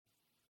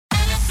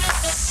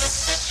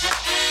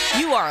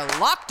are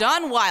Locked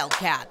On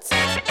Wildcats,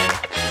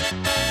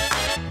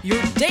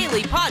 your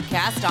daily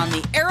podcast on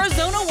the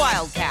Arizona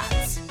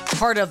Wildcats,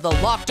 part of the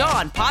Locked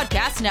On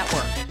Podcast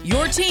Network,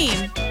 your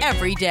team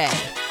every day.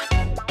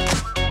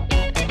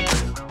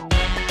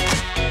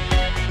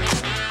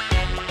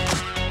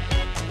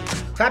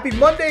 Happy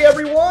Monday,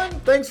 everyone.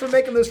 Thanks for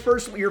making this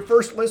your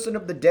first listen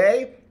of the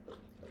day.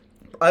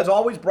 As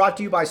always, brought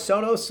to you by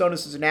Sonos.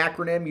 Sonos is an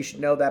acronym. You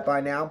should know that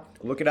by now.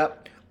 Look it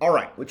up. All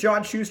right, with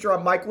John Schuster,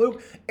 I'm Mike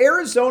Luke.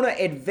 Arizona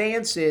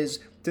advances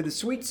to the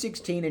Sweet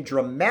 16 in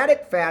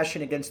dramatic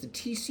fashion against the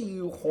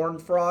TCU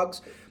Horned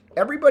Frogs.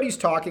 Everybody's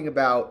talking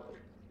about,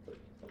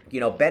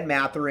 Ben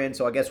Mathurin,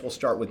 so I guess we'll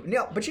start with...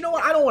 No, but you know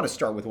what? I don't want to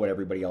start with what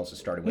everybody else is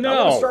starting with. No.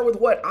 I want to start with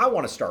what I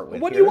want to start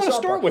with. What do you want to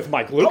start with,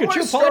 Mike Luke? It's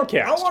your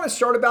podcast. I want to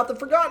start about the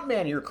forgotten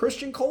man here,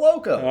 Christian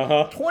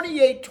Coloco.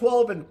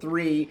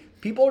 28-12-3.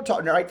 People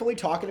are rightfully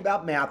talking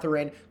about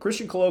Mathurin.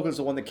 Christian Coloco is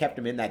the one that kept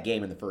him in that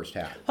game in the first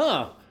half.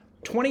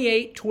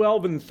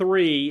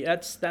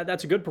 28-12-3.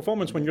 That's a good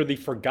performance when you're the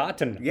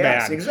forgotten man.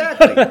 Yes,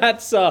 exactly.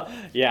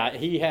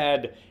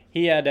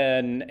 He had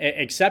an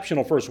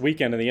exceptional first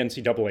weekend in the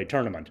NCAA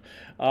tournament.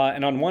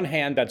 And on one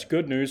hand, that's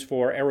good news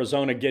for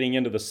Arizona getting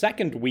into the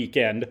second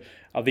weekend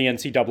of the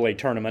NCAA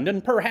tournament,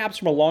 and perhaps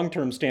from a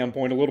long-term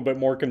standpoint, a little bit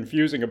more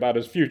confusing about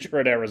his future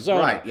at Arizona.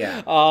 Right,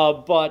 yeah.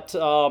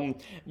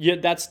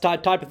 That's the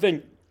type of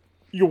thing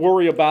you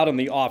worry about in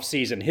the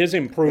offseason. His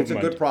improvement. It's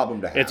a good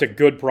problem to have. It's a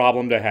good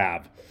problem to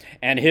have.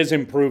 And his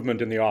improvement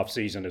in the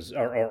offseason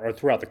or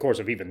throughout the course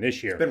of even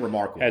this year, it's been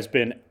remarkable. Has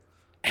been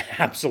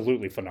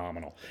absolutely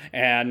phenomenal.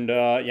 And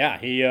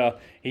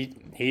he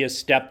has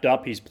stepped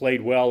up. He's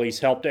played well.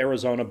 He's helped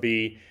Arizona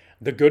be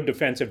the good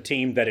defensive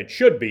team that it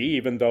should be,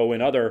 even though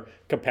in other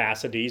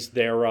capacities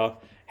there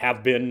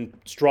have been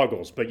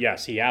struggles. But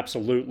yes, he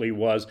absolutely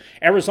was.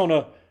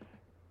 Arizona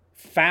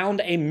found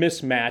a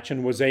mismatch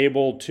and was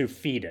able to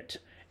feed it.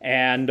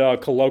 And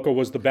Coloco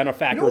was the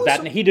benefactor of that,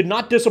 and he did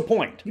not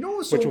disappoint. You know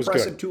what's so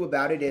impressive, too,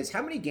 about it is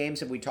how many games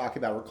have we talked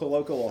about where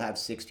Coloco will have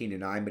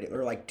 16-9, but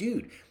they're like,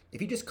 dude,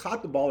 if he just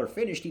caught the ball or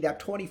finished, he'd have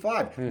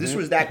 25. Mm-hmm. This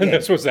was that game.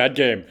 This was that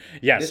game,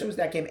 yes. This was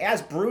that game.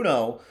 As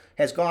Bruno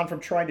has gone from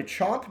trying to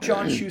chomp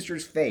John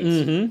Schuster's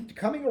face to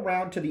coming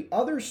around to the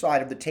other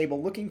side of the table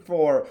looking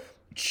for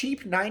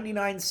cheap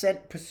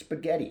 99-cent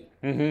spaghetti.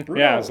 Mm-hmm.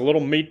 Yeah, there's a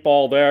little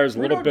meatball there. There's a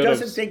little bit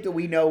doesn't think that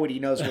we know what he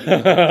knows what he's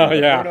doing.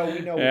 Yeah. Bruno,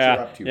 we know what you're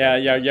up to.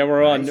 Yeah.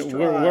 We're on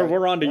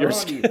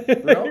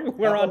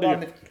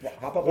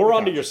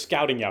to your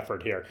scouting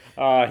effort here.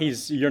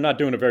 You're not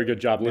doing a very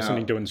good job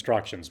listening to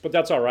instructions, but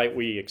that's all right.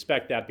 We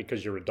expect that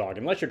because you're a dog,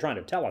 unless you're trying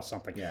to tell us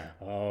something. Yeah.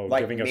 Oh,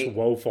 giving us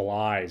woeful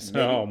eyes.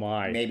 Oh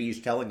my. Maybe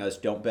he's telling us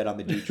don't bet on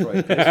the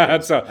Detroit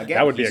Pistons.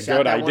 That would be a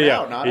good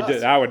idea.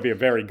 That would be a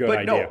very good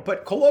idea.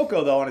 But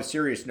Coloco, though, on a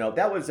serious note,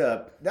 that was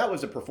a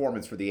performance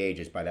for the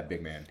ages by that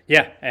big man.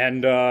 Yeah,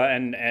 and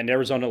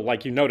Arizona,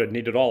 like you noted,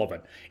 needed all of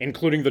it,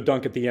 including the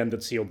dunk at the end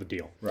that sealed the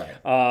deal. Right.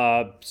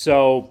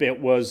 So it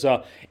was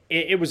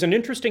an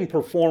interesting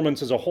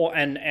performance as a whole,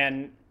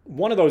 and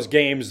one of those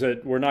games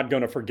that we're not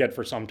going to forget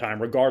for some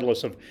time,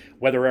 regardless of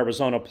whether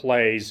Arizona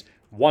plays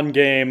one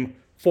game,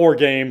 4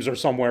 games, or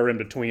somewhere in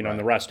between on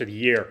the rest of the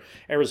year.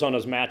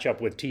 Arizona's matchup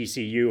with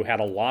TCU had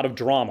a lot of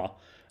drama,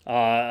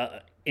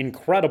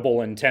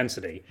 incredible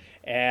intensity,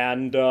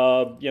 and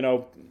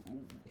the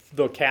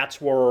Cats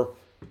were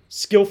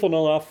skillful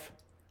enough,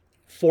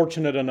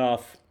 fortunate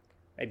enough,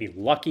 maybe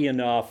lucky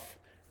enough,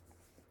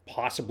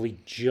 possibly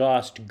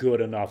just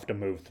good enough to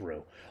move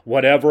through.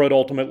 Whatever it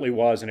ultimately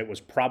was, and it was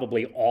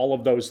probably all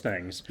of those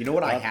things. You know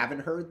what I haven't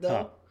heard,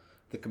 though?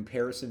 The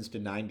comparisons to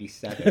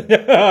 97.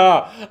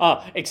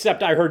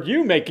 Except I heard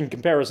you making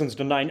comparisons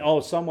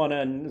to someone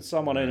in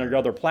your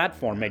other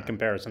platform made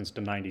comparisons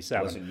to 97.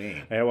 It wasn't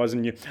me. It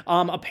wasn't you.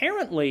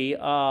 Apparently,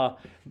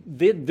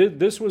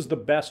 this was the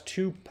best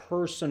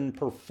two-person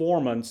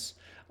performance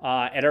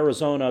at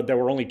Arizona. There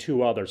were only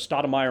 2 others.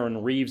 Stoudemire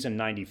and Reeves in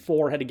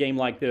 94 had a game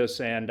like this,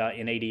 and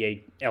in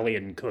 88,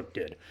 Elliott and Cook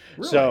did.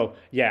 Really? So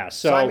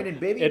Simon and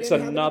Bibby it's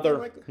didn't another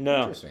have anything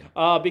no. Interesting.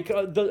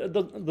 Because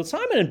the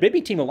Simon and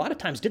Bibby team a lot of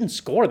times didn't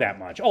score that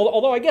much.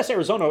 Although I guess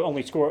Arizona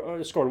only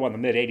scored one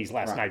in the mid-80s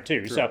last night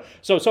too. True.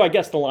 So I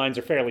guess the lines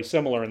are fairly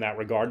similar in that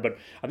regard. But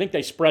I think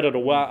they spread it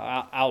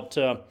out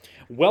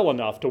well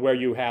enough to where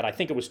you had, I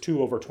think it was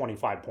 2 over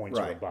 25 points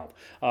or above.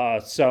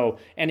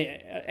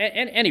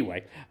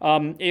 Anyway,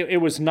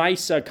 it was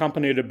nice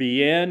company to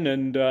be in,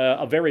 and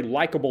a very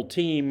likable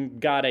team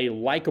got a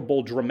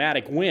likable,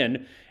 dramatic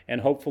win, and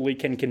hopefully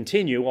can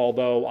continue,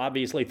 although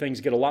obviously things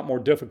get a lot more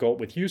difficult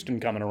with Houston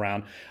coming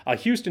around. A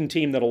Houston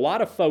team that a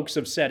lot of folks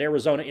have said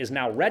Arizona is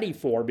now ready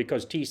for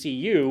because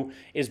TCU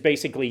is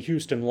basically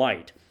Houston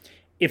light.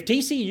 If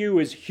TCU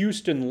is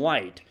Houston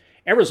light,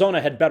 Arizona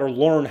had better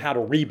learn how to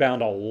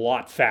rebound a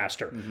lot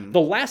faster. Mm-hmm.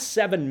 The last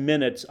 7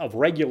 minutes of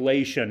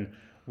regulation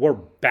were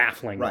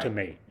baffling to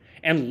me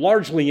and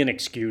largely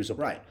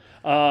inexcusable. Right.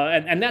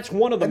 And that's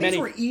one of the many.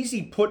 These were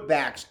easy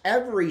putbacks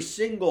every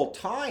single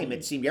time,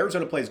 it seemed.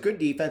 Arizona plays good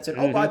defense. And,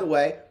 oh, by the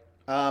way,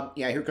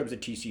 Yeah, here comes a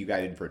TCU guy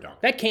in for a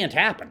dunk. That can't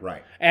happen.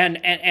 Right.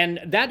 And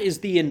that is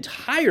the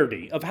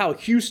entirety of how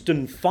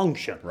Houston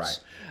functions.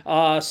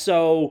 Right.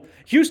 So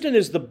Houston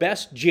is the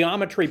best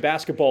geometry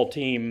basketball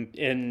team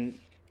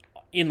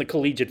in the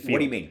collegiate field. What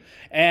do you mean?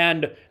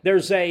 And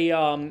there's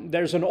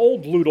an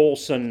old Lute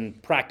Olson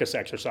practice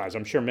exercise.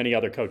 I'm sure many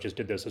other coaches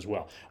did this as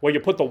well, where you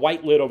put the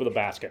white lid over the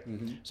basket.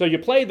 Mm-hmm. So you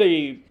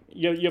play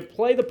you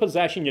play the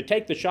possession, you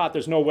take the shot.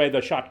 There's no way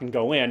the shot can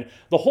go in.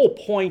 The whole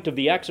point of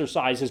the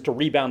exercise is to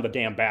rebound the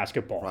damn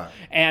basketball, right.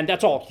 And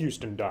that's all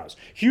Houston does.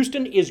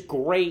 Houston is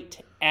great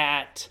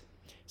at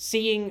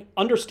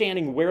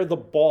understanding where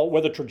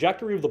the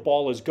trajectory of the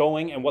ball is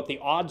going and what the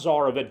odds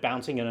are of it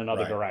bouncing in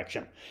another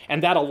direction.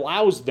 And that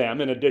allows them,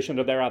 in addition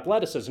to their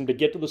athleticism, to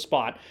get to the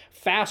spot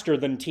faster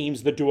than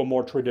teams that do a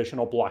more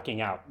traditional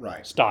blocking out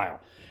style.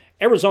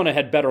 Arizona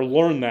had better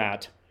learn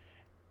that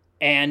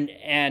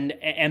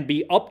and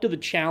be up to the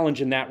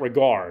challenge in that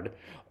regard,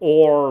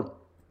 or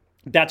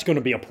that's going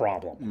to be a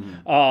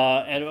problem.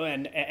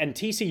 Mm-hmm. And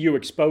TCU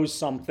exposed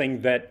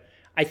something that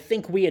I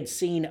think we had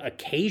seen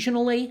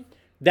occasionally.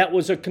 That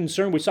was a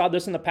concern. We saw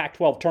this in the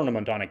Pac-12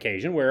 tournament on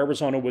occasion, where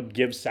Arizona would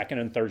give second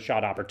and third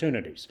shot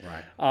opportunities.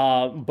 Right.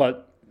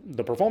 But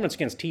the performance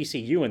against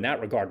TCU in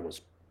that regard was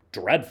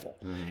dreadful.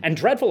 Mm-hmm. And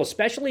dreadful,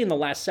 especially in the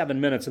last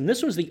 7 minutes. And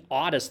this was the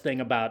oddest thing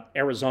about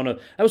Arizona.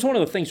 That was one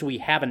of the things we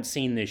haven't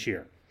seen this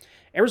year.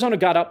 Arizona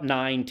got up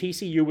 9.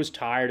 TCU was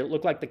tired. It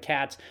looked like the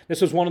Cats. This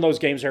was one of those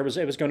games where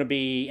it was going to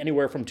be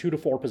anywhere from 2 to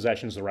 4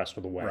 possessions the rest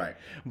of the way. Right.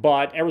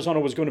 But Arizona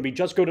was going to be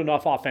just good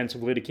enough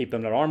offensively to keep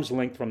them at arm's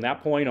length from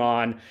that point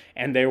on,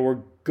 and they were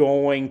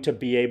going to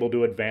be able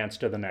to advance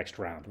to the next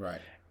round.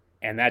 Right.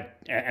 And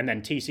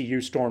then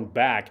TCU stormed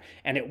back,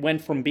 and it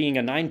went from being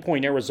a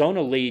 9-point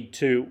Arizona lead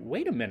to,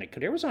 wait a minute,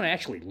 could Arizona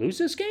actually lose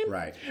this game?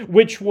 Right.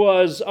 Which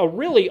was a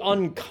really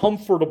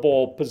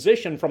uncomfortable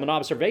position from an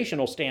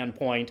observational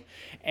standpoint,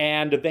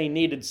 and they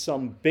needed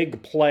some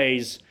big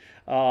plays.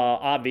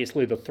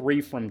 Obviously, the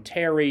 3 from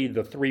Terry,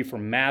 the 3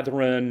 from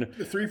Mathurin.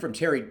 The 3 from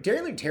Terry.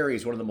 Dalen Terry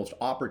is one of the most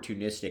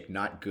opportunistic,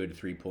 not good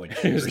three-point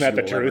shooters Isn't that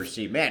the you will ever truth?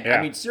 see. Man, Yeah.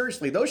 I mean,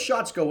 seriously, those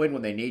shots go in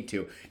when they need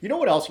to. You know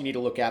what else you need to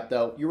look at,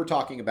 though? You were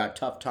talking about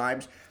tough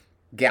times.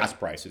 Gas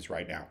prices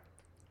right now.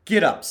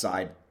 Get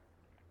Upside.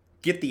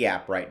 Get the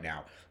app right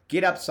now.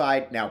 Get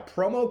Upside. Now,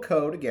 promo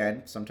code,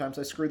 again, sometimes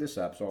I screw this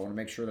up, so I want to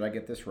make sure that I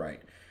get this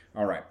right.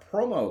 All right,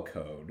 promo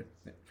code.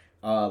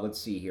 Let's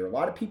see here. A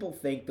lot of people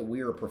think that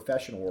we are a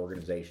professional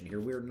organization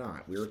here. We're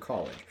not. We're a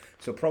college.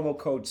 So promo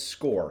code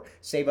SCORE.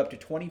 Save up to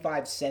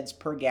 25 cents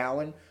per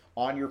gallon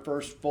on your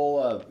first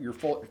full.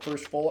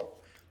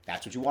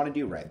 That's what you want to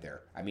do right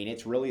there. I mean,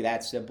 it's really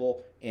that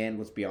simple. And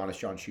let's be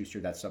honest, John Schuster,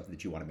 that's something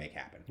that you want to make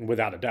happen.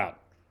 Without a doubt.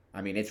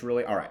 I mean, it's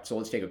really all right. So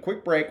let's take a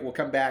quick break. We'll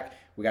come back.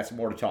 We got some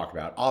more to talk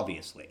about,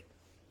 obviously.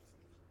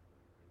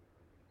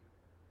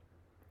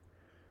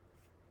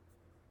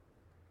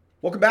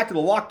 Welcome back to the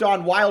Locked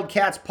On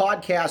Wildcats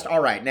podcast. All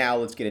right, now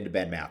let's get into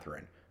Ben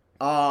Mathurin.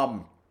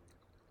 That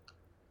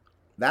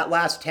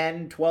last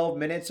 10, 12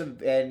 minutes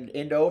and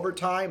into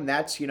overtime,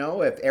 that's,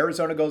 if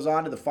Arizona goes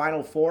on to the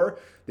Final Four,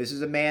 this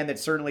is a man that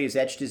certainly has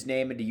etched his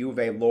name into U of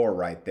A lore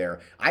right there.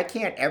 I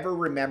can't ever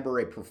remember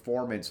a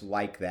performance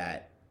like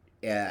that.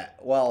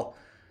 Well,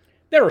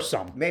 there are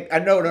some. Maybe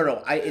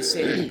no. It's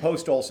in the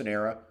post-Olsen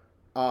era.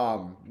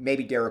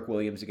 Maybe Derek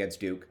Williams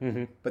against Duke,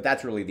 but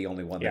that's really the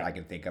only one that I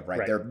can think of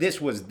right there. This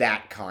was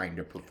that kind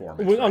of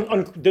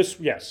performance.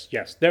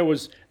 Yes. There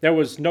was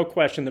no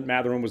question that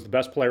Mathurin was the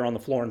best player on the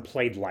floor and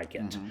played like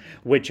it,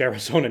 which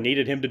Arizona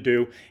needed him to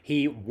do.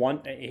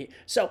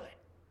 So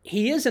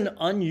he is an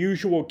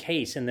unusual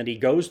case in that he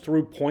goes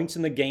through points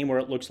in the game where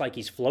it looks like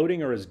he's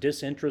floating or is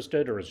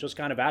disinterested or is just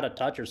kind of out of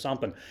touch or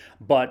something,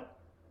 but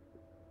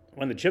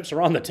when the chips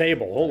are on the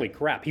table, holy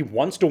crap, he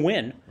wants to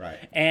win. Right.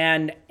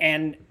 And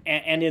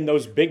in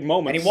those big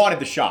moments. And he wanted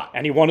the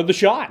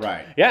shot.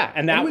 Right. Yeah,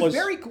 and that was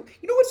very cool.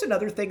 You know what's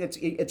another thing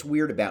it's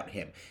weird about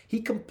him?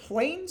 He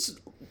complains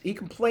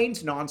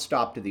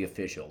nonstop to the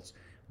officials,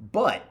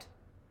 but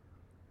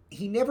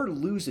he never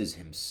loses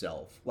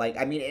himself. Like,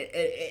 I mean,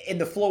 in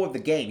the flow of the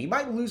game. He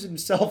might lose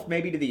himself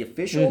maybe to the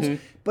officials,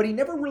 but he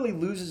never really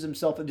loses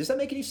himself. Does that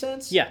make any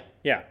sense? Yeah,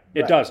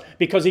 it does.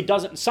 Because he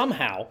doesn't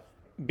somehow...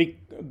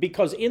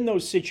 Because in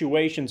those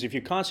situations, if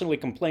you constantly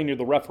complain to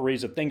the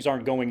referees that things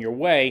aren't going your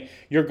way,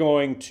 you're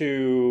going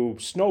to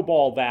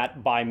snowball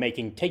that by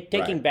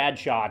taking bad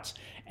shots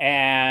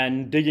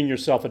and digging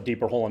yourself a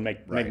deeper hole and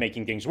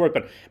making things work.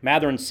 But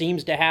Mathurin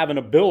seems to have an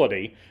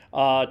ability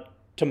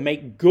to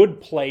make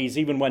good plays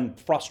even when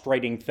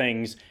frustrating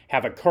things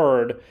have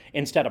occurred.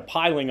 Instead of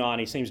piling on,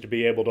 he seems to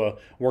be able to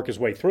work his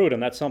way through it,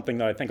 and that's something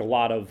that I think a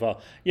lot of,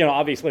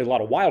 obviously a lot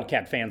of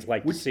Wildcat fans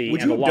like to see,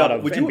 and a lot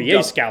of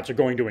NBA scouts are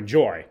going to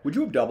enjoy. Would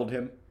you have doubled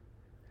him?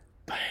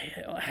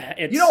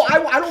 I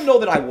don't know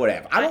that I would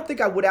have. I don't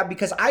think I would have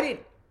because I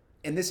didn't.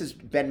 And this is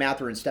Ben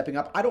Mathurin stepping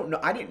up. I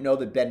didn't know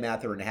that Ben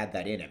Mathurin had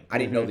that in him. I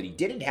didn't know that he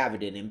didn't have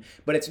it in him.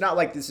 But it's not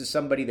like this is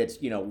somebody that's,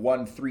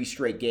 won 3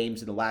 straight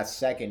games in the last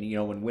second,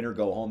 in winner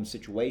go home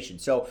situation.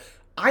 So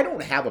I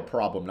don't have a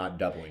problem not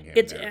doubling him.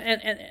 It's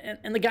there.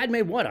 and the guy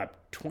made what, a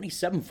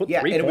 27-foot Yeah,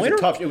 and three-pointer? it was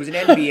a tough. It was an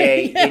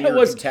NBA Yeah, in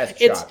your contest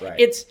shot,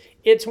 right?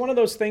 It's one of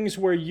those things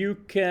where you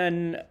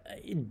can,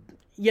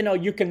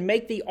 you can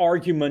make the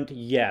argument,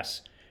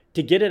 yes,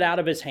 to get it out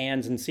of his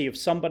hands and see if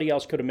somebody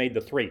else could have made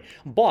the three.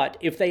 But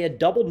if they had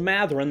doubled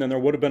Mathurin, then there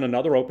would have been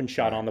another open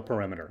shot on the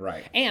perimeter.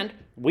 Right. And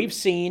we've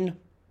seen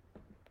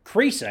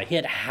Kriisa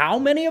hit how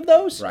many of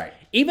those? Right.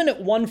 Even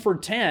at 1 for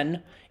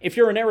 10, if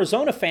you're an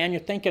Arizona fan, you're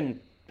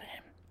thinking,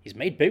 he's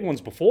made big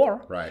ones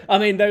before. Right. I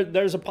mean,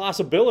 there's a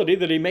possibility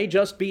that he may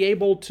just be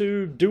able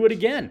to do it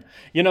again.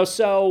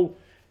 So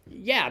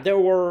yeah,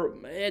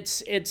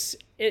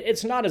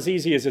 it's not as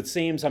easy as it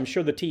seems. I'm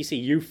sure the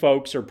TCU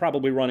folks are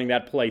probably running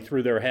that play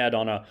through their head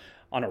on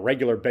a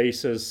regular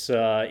basis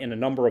in a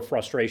number of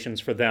frustrations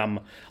for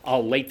them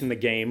late in the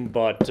game.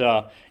 But,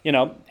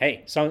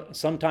 hey,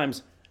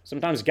 sometimes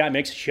a guy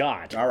makes a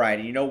shot. All right,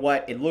 and you know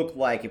what? It looked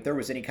like if there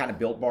was any kind of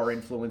Built Bar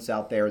influence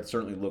out there, it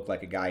certainly looked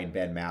like a guy in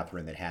Ben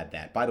Mathurin that had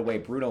that. By the way,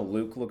 Bruno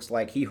Luke looks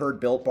like he heard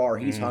Built Bar.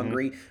 He's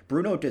hungry.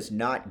 Bruno does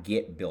not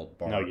get Built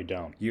Bar. No, you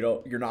don't.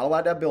 You're not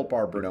allowed to have Built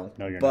Bar, Bruno.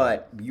 No, you're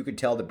but you can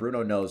tell that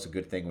Bruno knows a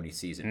good thing when he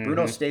sees it.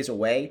 Bruno stays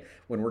away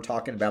when we're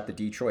talking about the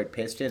Detroit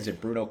Pistons, and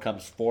Bruno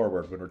comes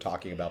forward when we're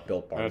talking about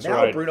Built Bar. That's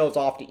now right. Bruno's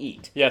off to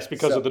eat. Yes,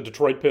 because of the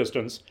Detroit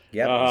Pistons.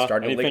 Yep, he's starting to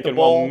and you're lick thinking, the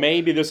ball. well,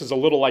 maybe this is a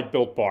little like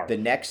Built Bar. The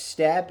next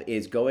step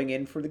is going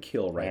in for the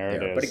kill right There it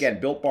there. is. But again,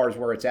 Built Bar is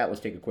where it's at. Let's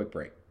take a quick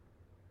break.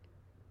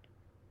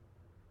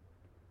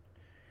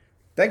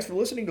 Thanks for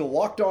listening to the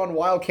Locked On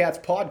Wildcats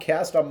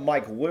podcast. I'm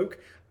Mike Luke,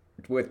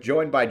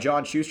 joined by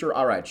John Schuster.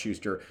 All right,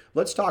 Schuster,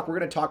 let's talk. We're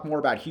going to talk more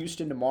about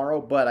Houston tomorrow,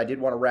 but I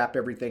did want to wrap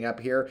everything up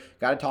here.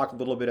 Got to talk a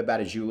little bit about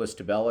Azuolas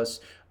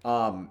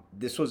Tubelis.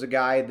 This was a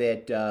guy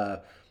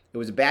that it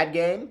was a bad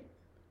game.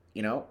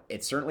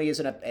 It certainly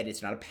isn't and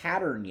it's not a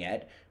pattern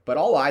yet, but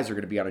all eyes are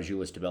going to be on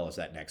Azuolas Tubelis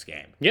that next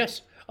game.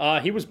 Yes,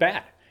 he was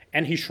bad,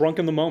 and he shrunk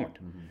in the moment.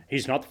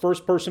 He's not the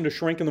first person to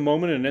shrink in the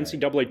moment in an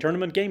NCAA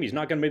tournament game. He's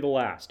not going to be the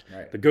last.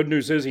 Right. The good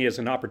news is he has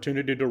an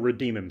opportunity to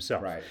redeem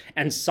himself. Right.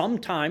 And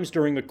sometimes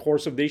during the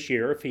course of this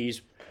year, if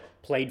he's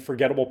played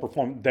forgettable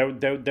performance,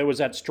 there was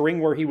that string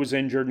where he was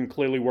injured and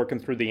clearly working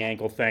through the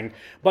ankle thing.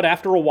 But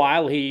after a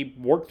while, he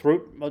worked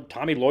through it.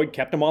 Tommy Lloyd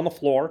kept him on the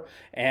floor,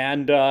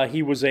 and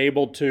he was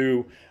able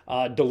to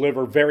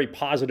deliver very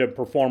positive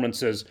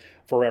performances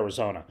for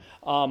Arizona.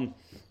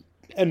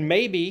 And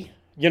maybe,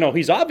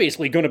 he's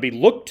obviously going to be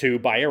looked to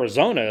by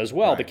Arizona as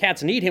well. Right. The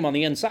Cats need him on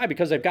the inside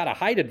because they've got a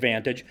height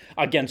advantage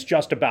against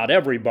just about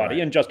everybody,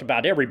 and just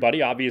about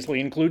everybody obviously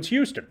includes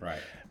Houston. Right.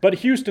 But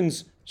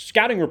Houston's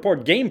scouting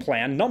report game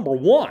plan, number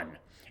one,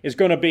 is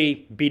going to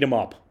be beat him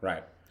up.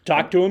 Right.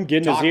 Talk to him,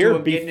 get in his ear,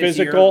 be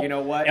physical,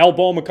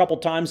 elbow him a couple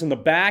times in the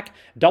back,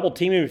 double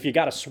team him if you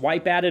got to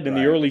swipe at it in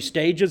the early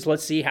stages.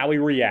 Let's see how he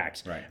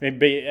reacts. Right.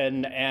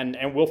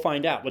 And we'll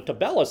find out. What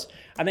Tubelis,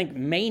 I think,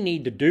 may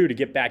need to do to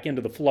get back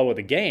into the flow of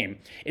the game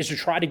is to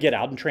try to get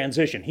out in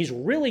transition. He's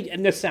really,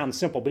 and this sounds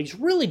simple, but he's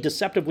really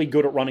deceptively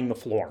good at running the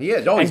floor. He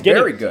is. Oh, he's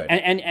very good.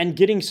 And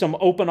getting some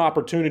open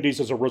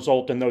opportunities as a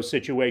result in those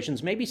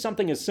situations. Maybe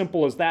something as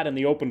simple as that in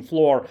the open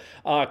floor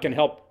can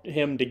help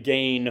him to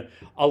gain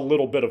a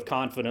little bit of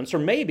confidence. Or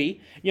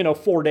maybe,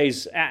 4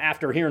 days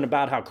after hearing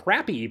about how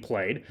crappy he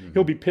played,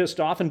 he'll be pissed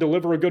off and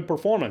deliver a good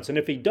performance. And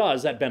if he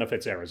does, that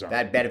benefits Arizona.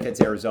 That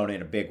benefits Arizona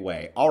in a big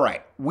way. All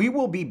right. We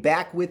will be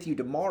back with you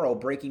tomorrow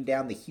breaking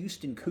down the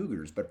Houston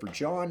Cougars. But for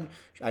John,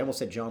 I almost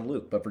said John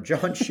Luke, but for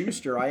John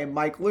Schuster, I am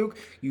Mike Luke.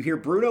 You hear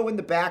Bruno in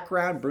the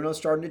background. Bruno's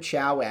starting to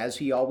chow, as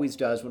he always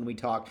does when we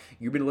talk.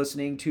 You've been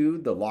listening to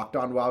the Locked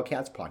On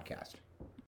Wildcats podcast.